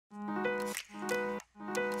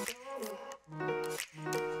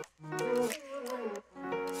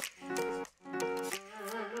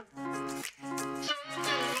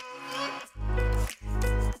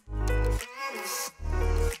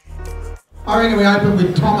I reckon we open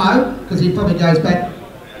with Tomo, because he probably goes back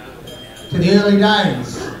to the early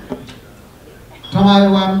days.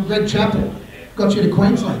 Tomo, Red Chappell, got you to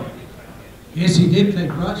Queensland. Yes, he did,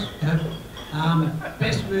 thank Christ.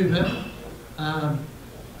 Best mover. I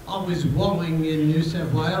was wallowing in New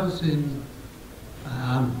South Wales in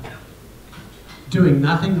doing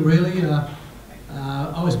nothing really.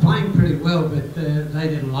 I was playing pretty well, but they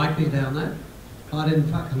didn't like me down there. I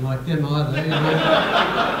didn't fucking like them either, you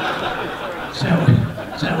know. So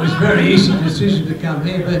it was a very easy decision to come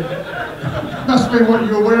here, but... Must be what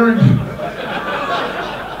you were wearing.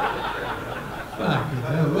 Fucking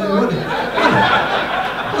hell,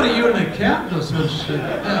 what are you, an accountant or some shit?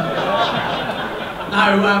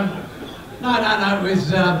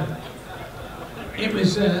 It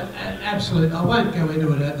was absolute. I won't go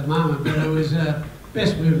into it at the moment, but it was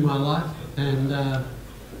best move of my life, and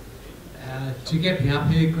to get me up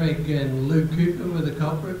here, Greg and Luke Cooper were the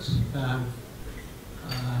culprits.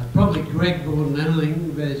 Probably Greg more than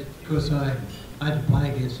anything, because I had to play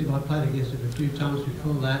against him. I played against him a few times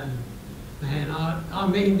before that, and man, I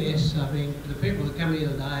mean this. I mean, the people that come here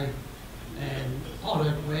today and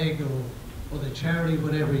honour Greg or the charity,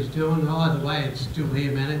 whatever he's doing, either way, it's still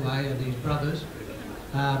him anyway, and his brothers.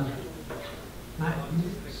 Mate,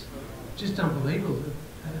 it's just unbelievable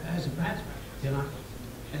as a batsman, you know.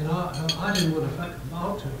 And I didn't want to fucking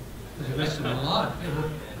bowl to for the rest of my life, you know.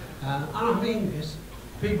 And I mean this,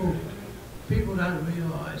 people don't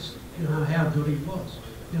realise, you know, how good he was,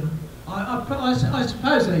 you know. I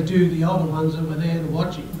suppose they do, the older ones that were there to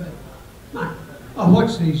watch him, but no, I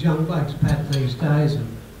watch these young blokes pat these days, and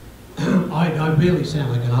I really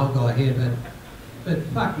sound like an old guy here, but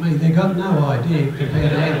fuck me, they got no idea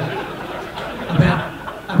compared to him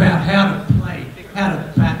about how to play, how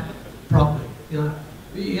to bat properly, you know.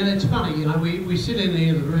 And it's funny, you know, we sit in the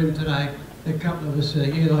other room today, a couple of us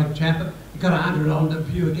here like Chappell, got 100 on the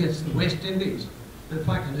view against the West Indies, and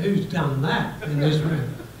fucking who's done that in this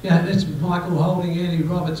room? Yeah, that's Michael Holding, Andy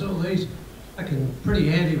Roberts, all these fucking pretty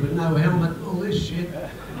handy with no helmet and all this shit.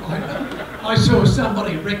 I saw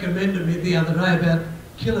somebody recommended me the other day about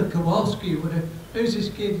Killer Kowalski, whatever. Who's this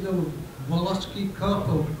kid, little Wolowski cop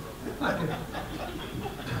or fucking...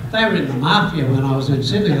 They were in the mafia when I was in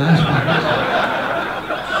Sydney, those fuckers.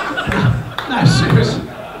 No, seriously.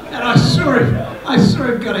 And I saw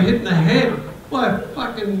him got a hit in the head by a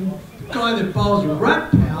fucking guy that bowls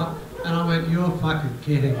rat power, and I went, you're fucking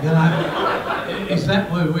kidding, you know? Is that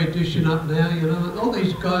why we're dishing up now, you know? All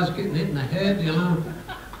these guys getting hit in the head, you know?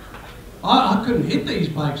 I couldn't hit these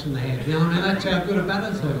blokes in the head, you know? I mean, that's how good a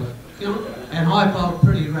batters they were, you know? And I bowled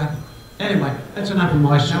pretty rapid. Anyway, that's enough of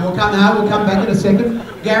my shit. We'll come back in a second.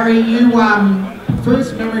 Gary, you,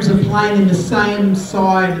 first memories of playing in the same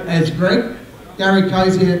side as Greg. Gary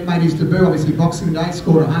Cozier made his debut, obviously Boxing Day,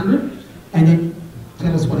 scored 100, and then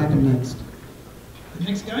tell us what happened next. The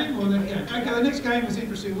next game? Or okay, the next game was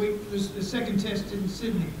interesting. It was the second test in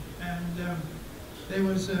Sydney, and there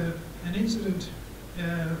was an incident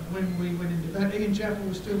when we went into bat. Ian Chappell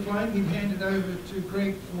was still playing. He'd handed over to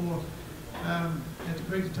Greg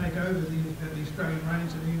Greg to take over the Australian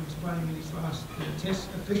reins, and he was playing in his last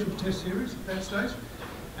official test series at that stage.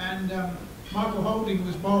 And Michael Holding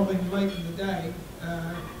was bowling late in the day,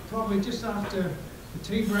 probably just after the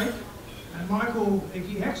tea break. And Michael,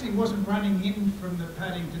 he actually wasn't running in from the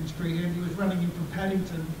Paddington Street end, he was running in from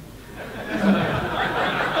Paddington.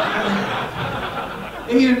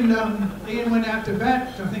 Ian went out to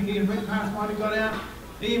bat. I think Ian Redpath might have got out.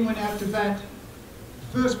 Ian went out to bat.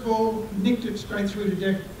 First ball, nicked it straight through to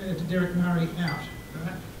Derek Murray, out.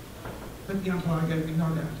 Right? But the umpire gave me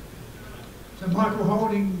not out. So Michael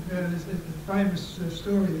Holding, there's a famous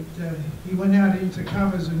story that he went out into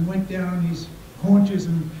covers and went down on his haunches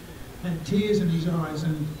and had tears in his eyes,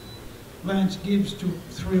 and Lance Gibbs took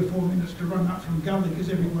 3 or 4 minutes to run up from gully because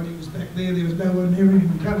everybody was back there. There was no one near him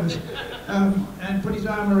in covers, and put his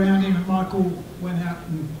arm around him, and Michael went out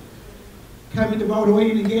and came into bowl to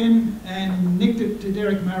Ian again and nicked it to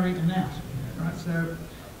Derek Murray and out. Right, so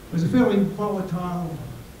it was a fairly volatile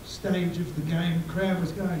stage of the game. The crowd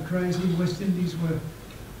was going crazy. The West Indies were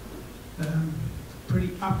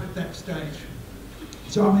pretty up at that stage.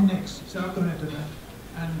 So I'm in next. So I've gone out to that.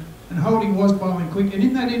 And Holding was bowling quick. And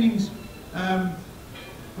in that innings,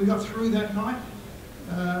 we got through that night.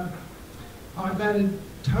 I batted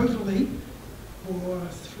totally for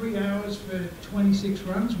 3 hours for 26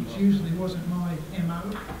 runs, which usually wasn't my MO.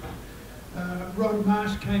 Rod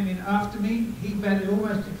Marsh came in after me. He batted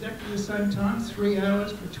almost exactly the same time, 3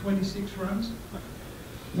 hours for 26 runs.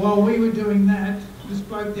 While we were doing that, this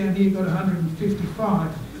bloke down here got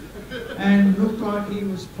 155 and looked like he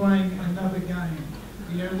was playing another game.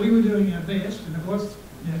 we were doing our best, and it was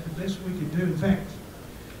the best we could do. In fact,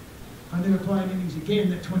 I never played innings again.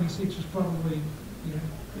 That 26 was probably,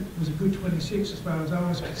 it was a good 26 as far as I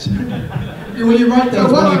was concerned. Well, you wrote that.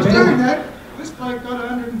 So while I was doing that, this bloke got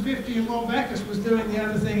 150, and while Bacchus was doing the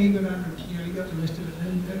other thing, he got 100. He got the rest of it,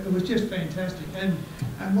 and it was just fantastic. And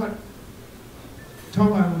what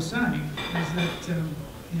Tomo was saying is that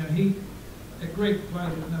Greg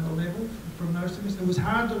played at another level from most of us. It was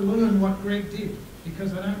hard to learn what Greg did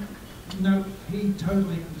because I don't know he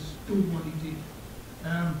totally understood what he did.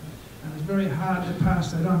 And it was very hard to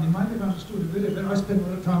pass that on. You might have understood a bit of it. I spent a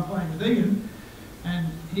lot of time playing with Ian, and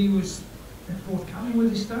he was forthcoming with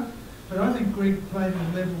his stuff. But I think Greg played at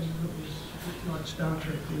a level that was a bit like Star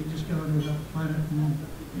Trek, where he just go to another planet and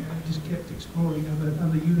just kept exploring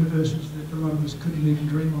other universes that a lot of us couldn't even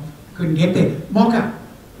dream of. Couldn't get there. Mocha,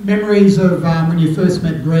 memories of when you first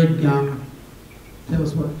met Greg. Tell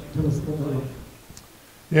us what.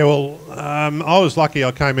 Yeah, well, I was lucky.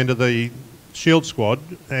 I came into the Shield squad,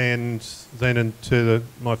 and then into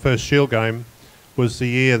my first Shield game was the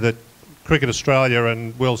year that Cricket Australia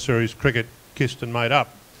and World Series cricket kissed and made up.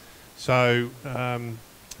 So, and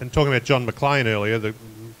talking about John McLean earlier, the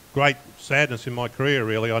great sadness in my career,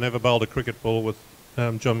 really, I never bowled a cricket ball with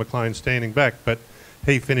John McLean standing back, but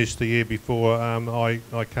he finished the year before I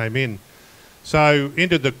came in. So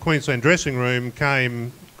into the Queensland dressing room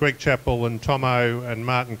came Greg Chappell and Tomo and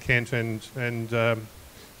Martin Kent and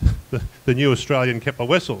the new Australian Kepler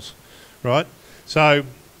Wessels, right? So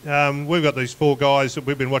we've got these four guys that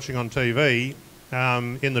we've been watching on TV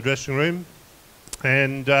in the dressing room,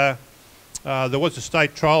 and there was a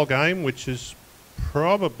state trial game, which is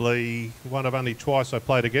probably one of only twice I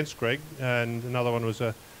played against Greg, and another one was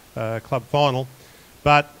a club final.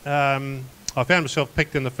 But I found myself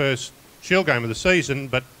picked in the first Shield game of the season,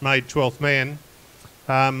 but made 12th man.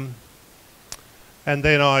 And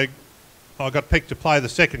then I got picked to play the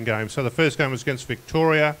second game. So the first game was against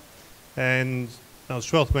Victoria, and I was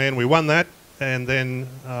 12th man. We won that, and then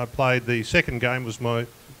I played the second game. Was my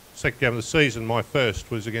second game of the season. My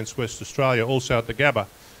first was against West Australia, also at the Gabba.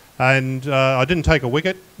 And I didn't take a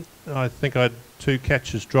wicket. I think I had 2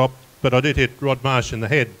 catches dropped, but I did hit Rod Marsh in the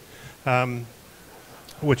head,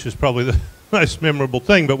 which is probably the most memorable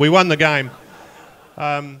thing. But we won the game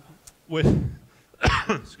with...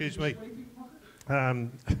 excuse me.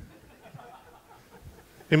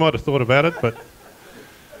 He might have thought about it, but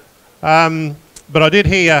I did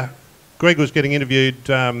hear Greg was getting interviewed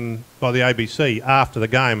by the ABC after the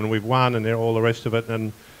game, and we've won and all the rest of it,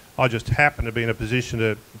 and I just happened to be in a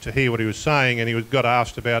position to hear what he was saying, and he got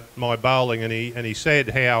asked about my bowling, and he said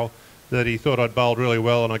how that he thought I'd bowled really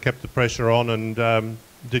well, and I kept the pressure on and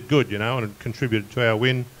did good, and it contributed to our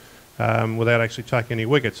win without actually taking any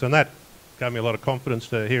wickets, and that gave me a lot of confidence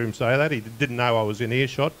to hear him say that. He didn't know I was in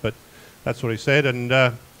earshot, but that's what he said. And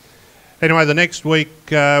anyway, the next week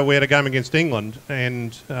we had a game against England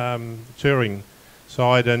and touring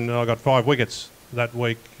side, and I got 5 wickets that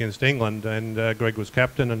week against England, and Greg was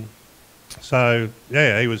captain, and so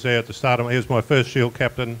yeah, he was there at the start. He was my first Shield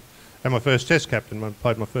captain and my first Test captain when I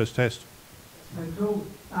played my first Test. Very cool.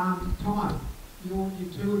 Tomo, you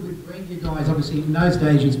toured with Greg. You guys obviously in those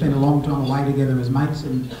days you spent a long time away together as mates,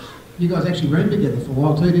 and you guys actually roomed together for a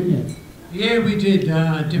while too, didn't you? Yeah, we did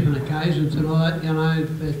different occasions and all that,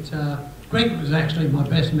 but Greg was actually my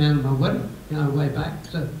best man at my wedding, way back.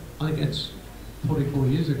 So I think it's 44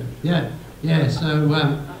 years ago. Yeah, so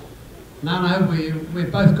we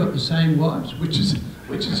both got the same wives, which is a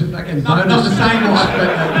fucking bonus. Not the same wife, but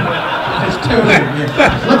there's 2 of them,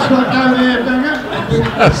 yeah. Let's not go there, Banger.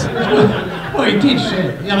 Well, he did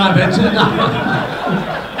share, but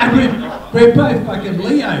and we're both fucking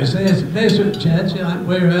Leos. There's some chats,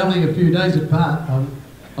 we're only a few days apart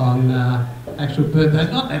on actual birthday.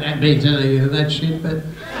 Not that that means any of that shit, but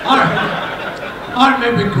I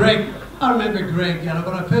remember Greg,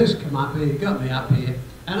 when I first come up here, he got me up here,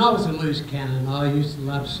 and I was a loose cannon. I used to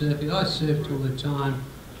love surfing. I surfed all the time,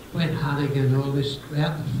 went hunting and all this,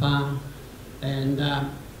 out the farm, and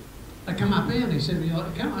I come up here and he said, "Would you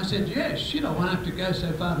like to come?" I said, "Yeah, shit, I won't have to go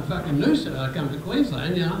so far to fucking Noosa. I come to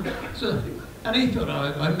Queensland, So, and he thought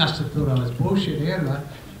I must have thought I was bullshit here,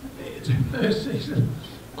 First season,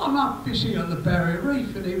 I'm up fishing on the Barrier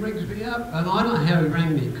Reef, and he rings me up, and I don't know how he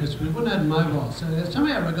rang me because we wouldn't have mobile. So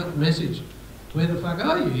somehow I got the message, "Where the fuck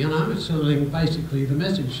are you?" It's sort of basically the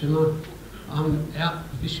message, and I'm out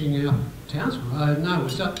fishing out Townsville. No, it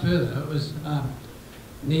was up further. It was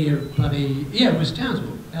near it was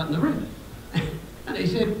Townsville, out in the rim. And he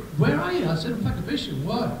said, "Where are you?" I said, "I'm fucking fishing."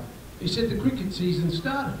 "Why?" He said, "The cricket season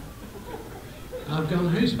started." I've gone,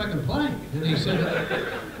 "Who's fucking playing?" And he said,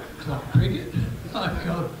 "Club cricket." I've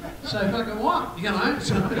gone, so fucking what? You know?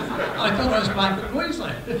 So I thought I was playing for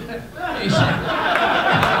Queensland.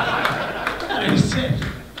 He said,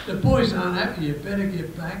 the boys aren't happy, you better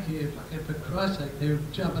get back here. Fucking for Christ's sake, they're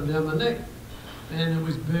jumping down my neck. And it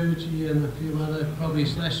was Ritchie and a few other, probably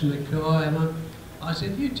slashing the guy. And I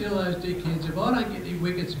said, you tell those dickheads, if I don't get any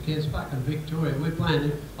wickets against fucking Victoria, we're playing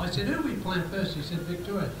them. I said, who are we playing first? He said,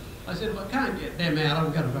 Victoria. I said, if I can't get them out,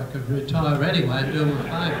 I'm going to fucking retire anyway and do them a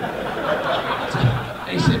favour. So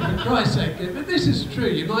he said, for Christ's sake, but this is true,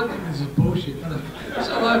 you might think this is bullshit, but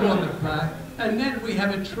so I want to play. And then we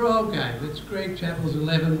have a trial game. It's Greg Chappell's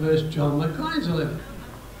 11 versus John McLean's 11.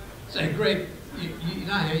 So Greg, you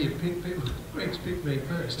know how you pick people? Greg's picked me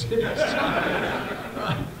first.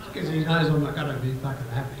 Right, because he knows I'm not going to be fucking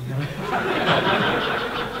happy, you know.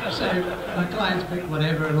 So McLean's picked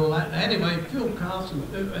whatever and all that. Anyway, Phil Carlson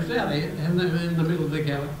was out there in the middle of the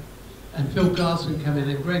gallery, and Phil Carlson came in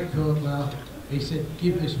and Greg thought, well, he said,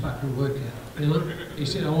 give this fucking workout, you know. He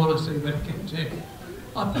said, I want to see what it can do.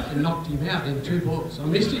 I fucking knocked him out in 2 balls. I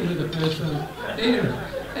missed him with the first one.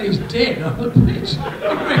 And he's dead on the pitch.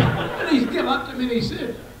 And he's come up to me and he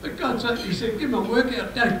said, for God's sake, he said, give him a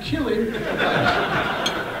workout, don't kill him.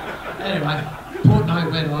 Anyway,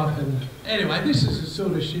 Portnoy went off and anyway, this is the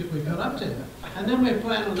sort of shit we got up to. And then we're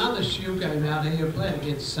playing another shield game out here, playing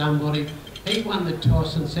against somebody. He won the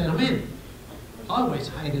toss and sent him in. I always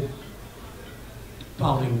hated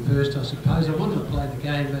bowling first, I suppose. I wanted to play the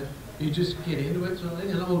game, but you just get into it, sort of thing,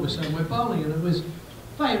 and all of a sudden we're bowling, and it was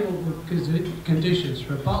favourable conditions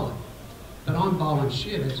for bowling. But I'm bowling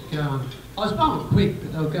shit, it's going, I was bowling quick,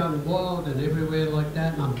 but they were going wild and everywhere like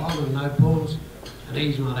that, and I'm bowling no balls, and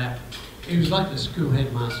he's not out. He was like the school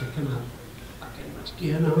headmaster, come on, fucking what's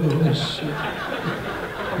going on with this shit?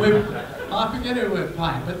 I forget who we're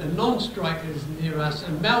playing, but the non-strikers near us,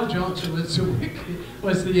 and Mel Johnson was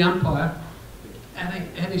the umpire,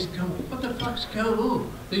 and he's going, what the fuck's going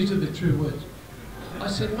on? These are the true words. I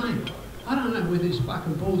said, mate, I don't know where this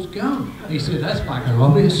fucking ball's going. He said, that's fucking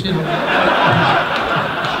obvious, you know.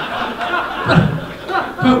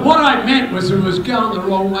 but what I meant was it was going the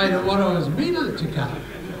wrong way to what I was meaning to go.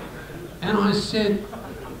 And I said,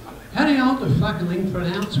 how do you hold the fucking thing for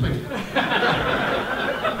an outswing?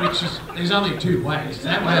 Which is, there's only 2 ways,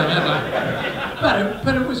 that way or that way.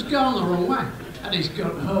 But it was going the wrong way. And he's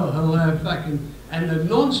got, oh, hello, fucking, and the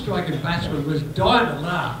non-striking batsman was dying to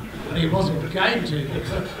laugh, but he wasn't going to,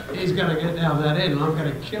 because he's going to get down that end and I'm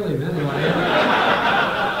going to kill him anyway.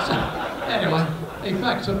 So, anyway, he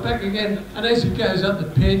backs it back again, and as he goes up the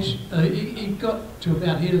pitch, he got to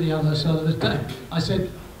about here to the other side of the stage. I said,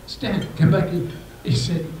 Stan, come back in. He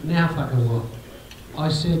said, now fucking what? I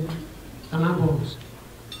said, no balls.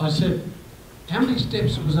 I said, how many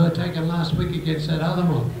steps was I taking last week against that other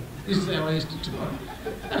one? This is how I used to talk.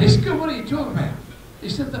 And he said, what are you talking about? He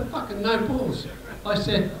said, the fucking no balls. I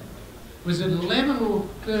said, was it 11 or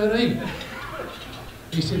 13?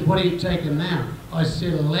 He said, what are you taking now? I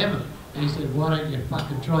said, 11. And he said, why don't you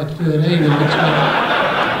fucking try 13?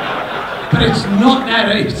 But it's not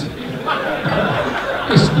that easy.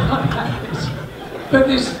 It's not that easy. But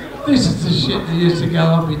this is the shit that used to go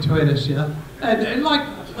on between us, you know. And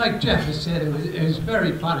like Jeff has said, it was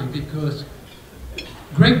very funny because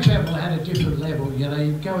Greg Chappell had a different level, you know.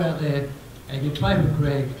 You'd go out there and you'd play with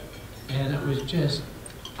Greg, and it was just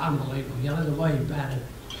unbelievable, you know, the way he batted.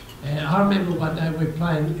 And I remember one day we were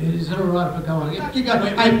playing, is it all right if I go on?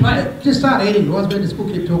 Hey, just start eating, otherwise we'll just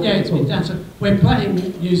keep talking. Yeah, it's been done. So we're playing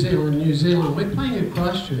New Zealand. We're playing at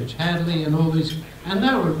Christchurch, Hadley and all these, and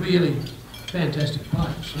they were really fantastic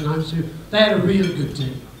players, you know, so they had a really good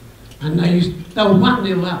team. And they were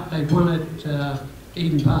 1-0 up, they won at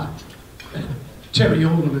Eden Park. Terry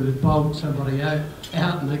Alderman had bowled somebody out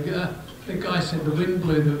and the guy said the wind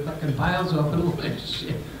blew the fucking bales off and all that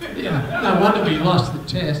shit. Yeah, no wonder we lost the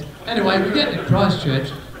test. Anyway, we get to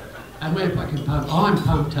Christchurch and we're fucking pumped. I'm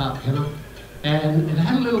pumped up, you know. And it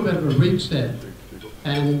had a little bit of a reach there.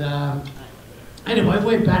 And anyway,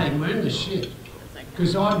 we're batting, we're in the shit.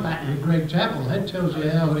 Because I'm batting with Greg Chappell. That tells you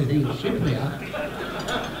how in the shit we are.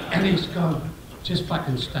 And he's gone, just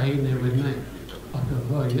fucking stay in there with me. I go,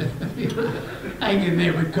 well, yeah, hang in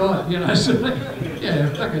there with God, you know, so, yeah,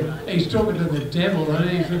 fucking, he's talking to the devil and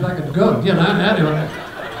he's fucking God, you know, anyway.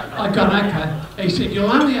 I got, okay. He said,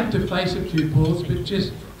 you'll only have to face a few balls, but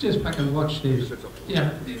just fucking watch this.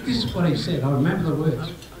 Yeah, this is what he said, I remember the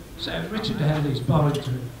words. So Richard Hadley's bowling to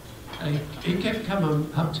him. He kept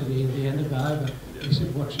coming up to me at the end of the over. He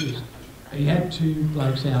said, watch this. He had 2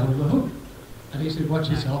 blokes out on the hook. And he said, watch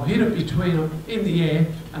this, I'll hit it between them in the air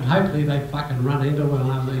and hopefully they fucking run into one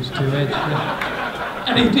of these 2 heads.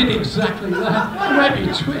 And he did exactly that.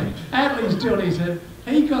 Maybe Adley's Johnny said,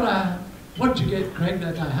 he got a, what'd you get, Craig,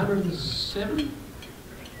 that day, 107?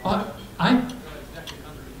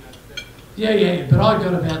 Yeah, but I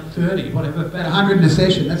got about 30, whatever. About 100 in a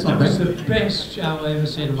session, that's not bad. It bad. was the best show I ever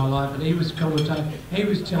seen in my life, and he was commentating. He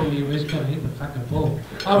was telling me he was going to hit the fucking ball.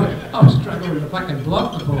 I was struggling to fucking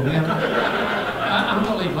block the ball.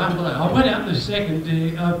 Unbelievable. I went out in the second,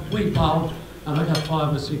 we bowled, and I got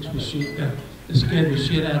 5 or 6 for shit. It scared the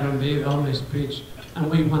shit out of me on this pitch, and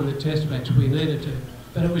we won the test match we needed to.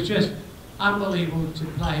 But it was just unbelievable to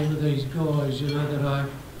play with these guys, you know, that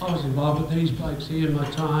I was involved with these blokes here in my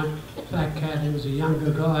time. Fat Cat, he was a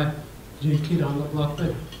younger guy, new kid on the block,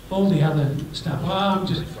 but all the other stuff. I'm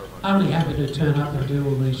just only happy to turn up and do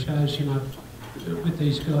all these shows, you know, with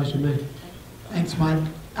these guys you meet. Thanks, mate.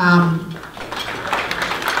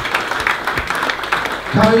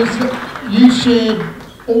 Coase, you shared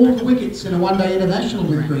all the wickets in a one-day international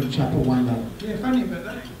with Greg Chappell one day. Yeah, funny about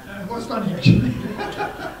that. It was funny, actually.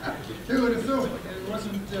 Who would have thought? It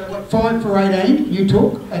wasn't... 5 for 18 you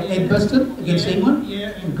took at Edgbaston against England? Yeah.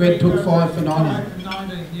 And Greg took 5 for 19. 5 for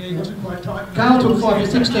 19, yeah, he wasn't quite tight. Carl took 5 for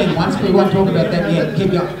 16 once, but we won't talk about that yet.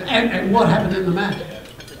 Keep going. And what happened in the match?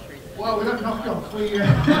 Well, we got knocked off. We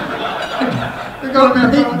got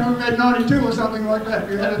about 92 or something like that.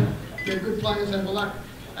 We had good players have a luck.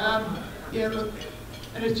 Yeah, look,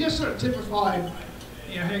 and it's just sort of typified,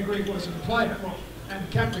 you know, how Greg was as a player. Well, and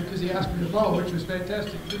captain, because he asked me to bowl, which was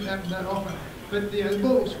fantastic. It didn't happen that often. But the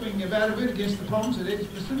ball was swinging about a bit against the Poms at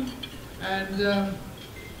Edgbaston, and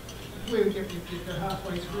we would get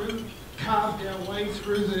halfway through, carved our way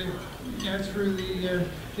through the, you know, through the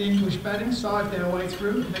English batting, scythed our way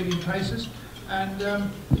through, medium paces, and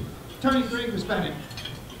Tony Green was batting.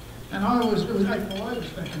 And it was 8 ball overs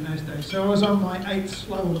back in those days, so I was on my 8th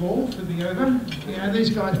slower ball for the over. You know, these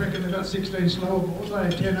guys reckon they've got 16 slower balls. I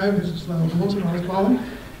had 10 overs of slower balls when I was bowling.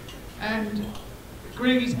 And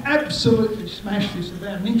Greg's absolutely smashed this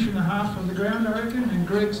about 1.5 inches from the ground, I reckon, and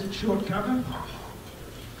Greg's at short cover.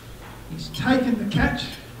 He's taken the catch,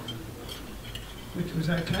 which was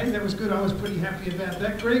okay. That was good. I was pretty happy about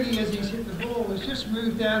that. Greggy, as he's hit the ball, has just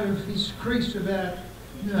moved out of his crease about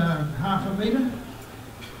half a metre.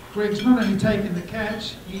 Greg's not only taken the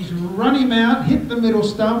catch, he's run him out, hit the middle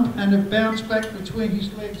stump, and it bounced back between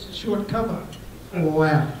his legs at short cover. Oh,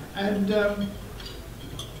 wow. And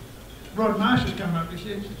Rod Marsh has come up and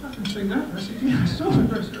said, I can see that. I said, yeah, I saw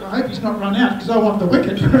it. I hope he's not run out, because I want the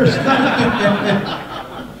wicket first.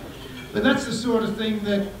 But that's the sort of thing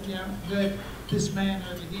that, you know, that this man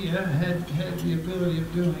over here had the ability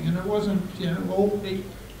of doing. And it wasn't, you know, all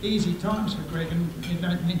easy times for Greg. And you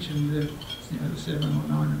don't mention the, you know, the 7 or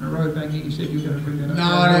 9 in a row bang. You said you were going to bring that up. No,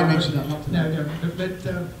 I don't mention that. No, don't.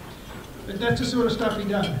 But that's the sort of stuff he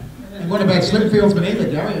done. And what about slip fieldsman either,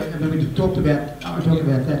 Gary? I mean, we talked about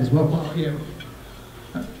that as well. Well, yeah.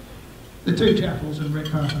 The 2 Chappells and Rick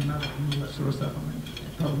Harper and all that sort of stuff. I mean,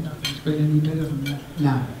 probably nothing's been any better than that.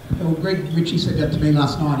 No. Well, Ritchie said that to me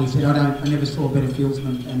last night. He said, I never saw a better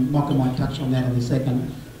fieldsman, and Mocker might touch on that in a second,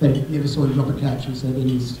 but never saw him drop a catch, he said, in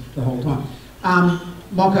his the whole time.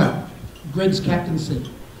 Mocker, Greg's captaincy.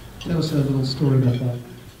 Tell us a little story about that.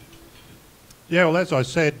 Yeah, well, as I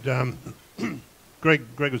said, Greg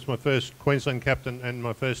was my first Queensland captain and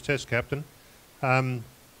my first Test captain.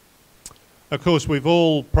 Of course, we've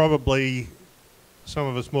all probably, some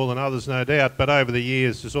of us more than others, no doubt, but over the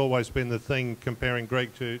years there's always been the thing comparing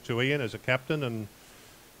Greg to Ian as a captain, and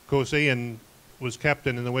of course Ian was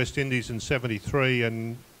captain in the West Indies in '73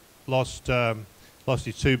 and lost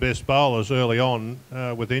his 2 best bowlers early on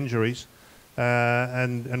with injuries,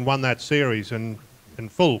 and won that series, and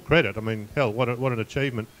full credit. I mean, hell, what an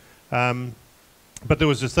achievement. But there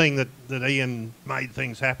was this thing that Ian made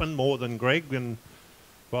things happen more than Greg, and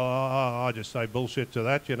well, I just say bullshit to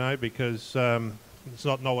that, you know, because it's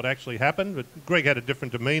not what actually happened. But Greg had a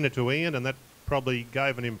different demeanour to Ian, and that probably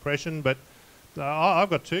gave an impression. But I've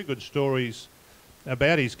got 2 good stories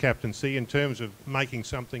about his captaincy in terms of making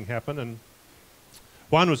something happen. And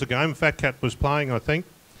one was a game Fat Cat was playing, I think.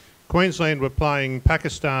 Queensland were playing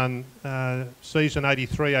Pakistan season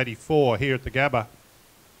 83-84 here at the Gabba.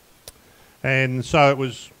 And so it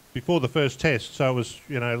was before the first test, so it was,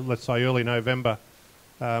 you know, let's say early November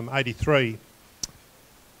 83.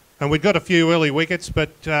 And we'd got a few early wickets, but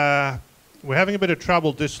we're having a bit of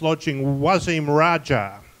trouble dislodging Wasim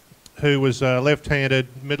Raja, who was a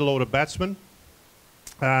left-handed middle-order batsman.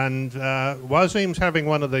 And Wasim's having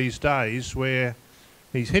one of these days where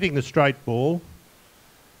he's hitting the straight ball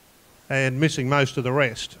and missing most of the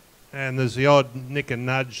rest. And there's the odd nick and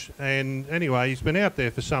nudge. And anyway, he's been out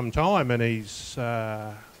there for some time, and he's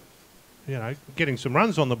you know, getting some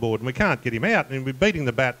runs on the board, and we can't get him out, and we're beating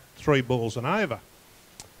the bat 3 balls and over.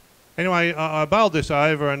 Anyway, I bowled this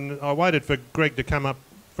over, and I waited for Greg to come up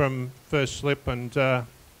from first slip, and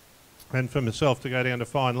for myself to go down to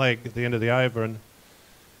fine leg at the end of the over, and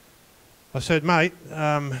I said, mate,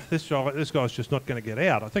 this guy's just not going to get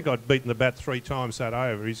out. I think I'd beaten the bat 3 times that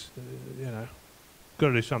over. He's, you know, got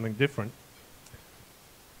to do something different.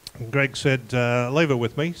 And Greg said, leave it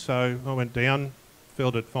with me. So I went down,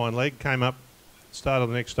 fielded fine leg, came up, started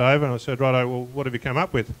the next over, and I said, righto, well, what have you come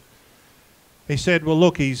up with? He said, well,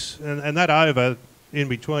 look, and that over in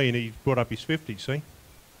between, he brought up his 50, see?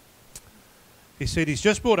 He said he's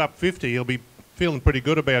just brought up 50, he'll be feeling pretty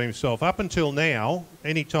good about himself. Up until now,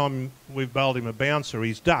 any time we've bowled him a bouncer,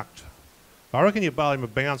 he's ducked. I reckon you bowl him a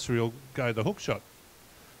bouncer, he'll go the hook shot,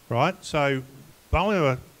 right? So bowling him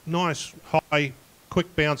a nice, high,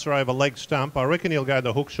 quick bouncer over leg stump, I reckon he'll go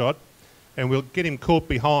the hook shot, and we'll get him caught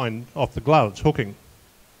behind off the gloves, hooking,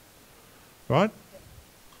 right?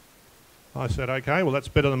 I said, okay, well, that's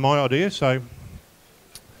better than my idea, so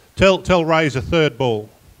tell Ray's a 3rd ball,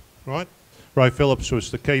 right? Ray Phillips was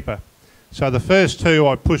the keeper. So the first 2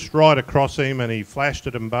 I pushed right across him, and he flashed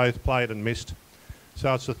at them both, played and missed.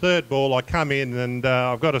 So it's the 3rd ball. I come in, and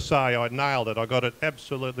I've got to say I nailed it. I got it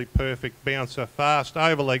absolutely perfect. Bouncer, fast,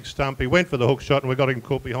 over leg stump. He went for the hook shot, and we got him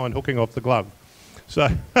caught behind hooking off the glove. So,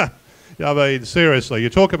 I mean, seriously, you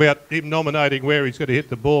talk about him nominating where he's going to hit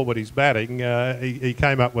the ball when he's batting. He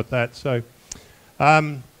came up with that. So,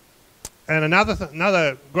 and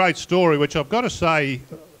another great story, which I've got to say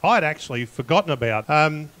I'd actually forgotten about.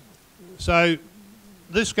 So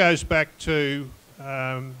this goes back to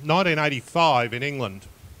 1985 in England,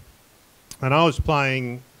 and I was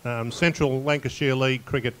playing Central Lancashire League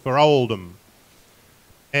cricket for Oldham,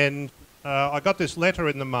 and I got this letter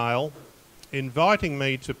in the mail inviting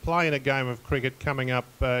me to play in a game of cricket coming up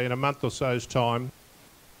in a month or so's time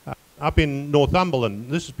up in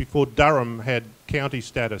Northumberland. This is before Durham had county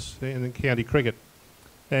status in county cricket,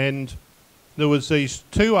 and there was these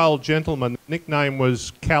 2 old gentlemen. The nickname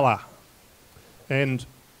was Calla, and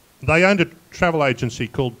they owned a travel agency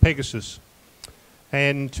called Pegasus.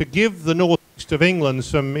 And to give the northeast of England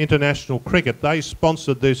some international cricket, they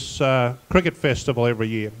sponsored this cricket festival every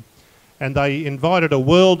year. And they invited a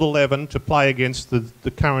World 11 to play against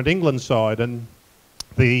the current England side. And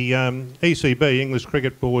the ECB, English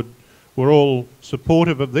Cricket Board, were all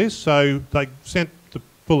supportive of this, so they sent the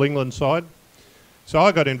full England side. So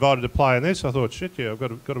I got invited to play in this. I thought, shit, yeah, I've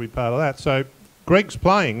got to be part of that. So Greg's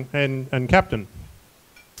playing and captain.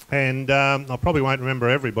 And I probably won't remember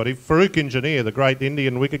everybody. Farooq Engineer, the great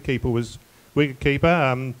Indian wicketkeeper, was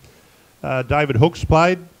wicketkeeper. David Hooks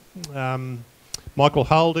played. Michael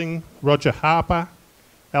Holding, Roger Harper,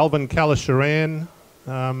 Alvin Kalasharan,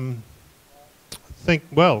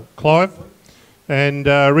 Clive, and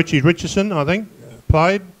Ritchie Richardson, I think,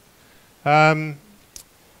 played.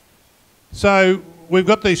 So we've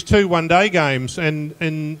got these 2 one-day games, and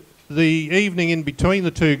in the evening in between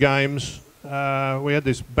the 2 games, we had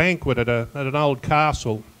this banquet at an old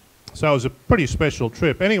castle. So it was a pretty special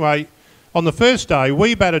trip. Anyway, on the first day,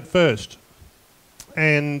 we batted first,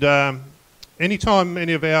 and any time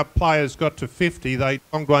any of our players got to 50, they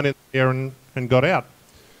bombed one in there and got out.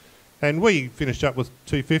 And we finished up with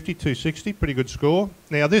 250, 260, pretty good score.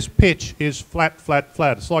 Now this pitch is flat, flat,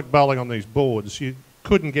 flat. It's like bowling on these boards. You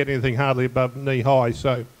couldn't get anything hardly above knee high,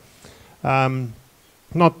 so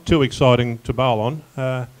not too exciting to bowl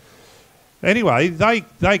on. Anyway,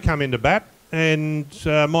 they come into bat, and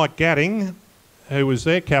Mike Gatting, who was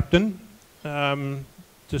their captain,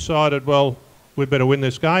 decided, well, we'd better win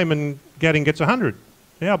this game, and Gatting gets 100.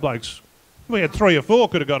 Our blokes, we had 3 or 4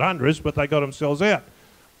 could have got hundreds, but they got themselves out.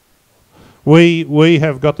 We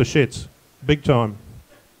have got the shits, big time.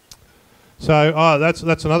 So that's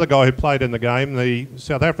another guy who played in the game, the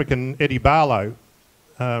South African Eddie Barlow,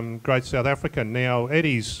 great South African. Now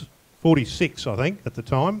Eddie's 46, I think, at the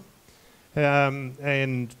time,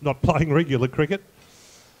 and not playing regular cricket.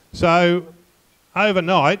 So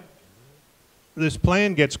overnight, this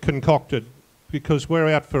plan gets concocted because we're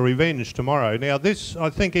out for revenge tomorrow. Now this, I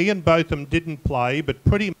think Ian Botham didn't play, but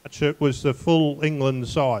pretty much it was the full England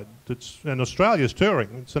side. And Australia's touring.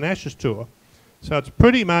 It's an Ashes tour. So it's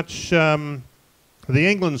pretty much the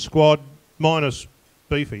England squad minus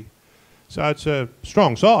Beefy. So it's a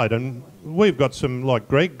strong side, and we've got some, like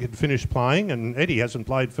Greg had finished playing, and Eddie hasn't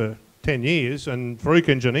played for 10 years, and Farooq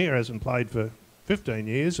Engineer hasn't played for 15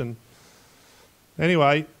 years. And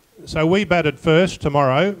anyway, so we batted first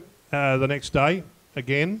tomorrow, the next day,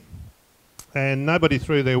 again, and nobody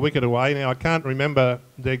threw their wicket away. Now, I can't remember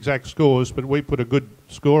the exact scores, but we put a good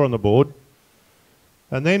score on the board.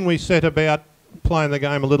 And then we set about playing the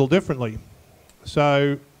game a little differently.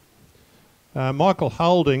 So Michael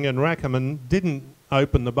Holding and Rackerman didn't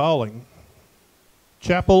open the bowling.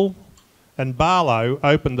 Chappell and Barlow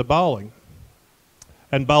opened the bowling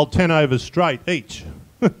and bowled 10 overs straight each,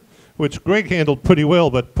 which Greg handled pretty well,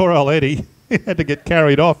 but poor old Eddie had to get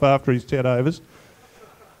carried off after his 10 overs.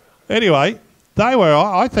 Anyway,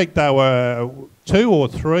 I think they were 2 or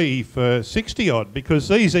 3 for 60 odd, because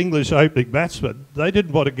these English opening batsmen, they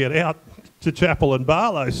didn't want to get out to Chappell and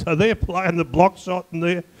Barlow, so they're playing the block shot and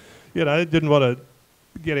they, didn't want to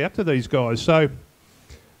get out to these guys.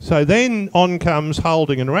 So then on comes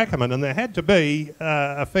Holding and Rackerman, and there had to be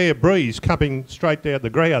a fair breeze coming straight down the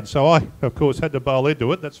ground. So I, of course, had to bowl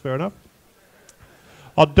into it. That's fair enough.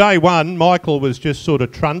 On day one, Michael was just sort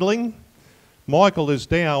of trundling. Michael is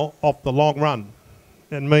now off the long run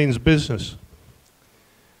and means business.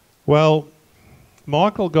 Well,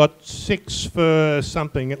 Michael got 6 for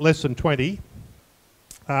something at less than 20.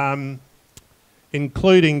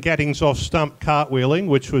 Including Gattings off stump cartwheeling,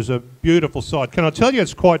 which was a beautiful sight. Can I tell you,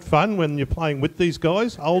 it's quite fun when you're playing with these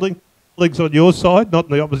guys, holding legs on your side, not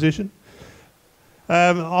in the opposition.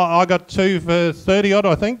 I got 2 for 30 odd,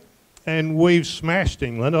 I think, and we've smashed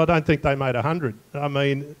England. I don't think they made 100. I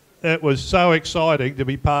mean, it was so exciting to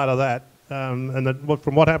be part of that,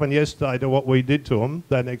 from what happened yesterday to what we did to them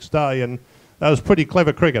the next day, and that was pretty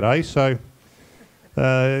clever cricket, eh? So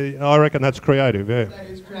I reckon that's creative, yeah. That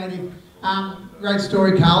is creative. Great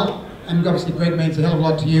story, Carl, and obviously Greg means a hell of a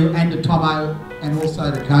lot to you and to Tomo and also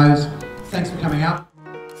the Coes. Thanks for coming up.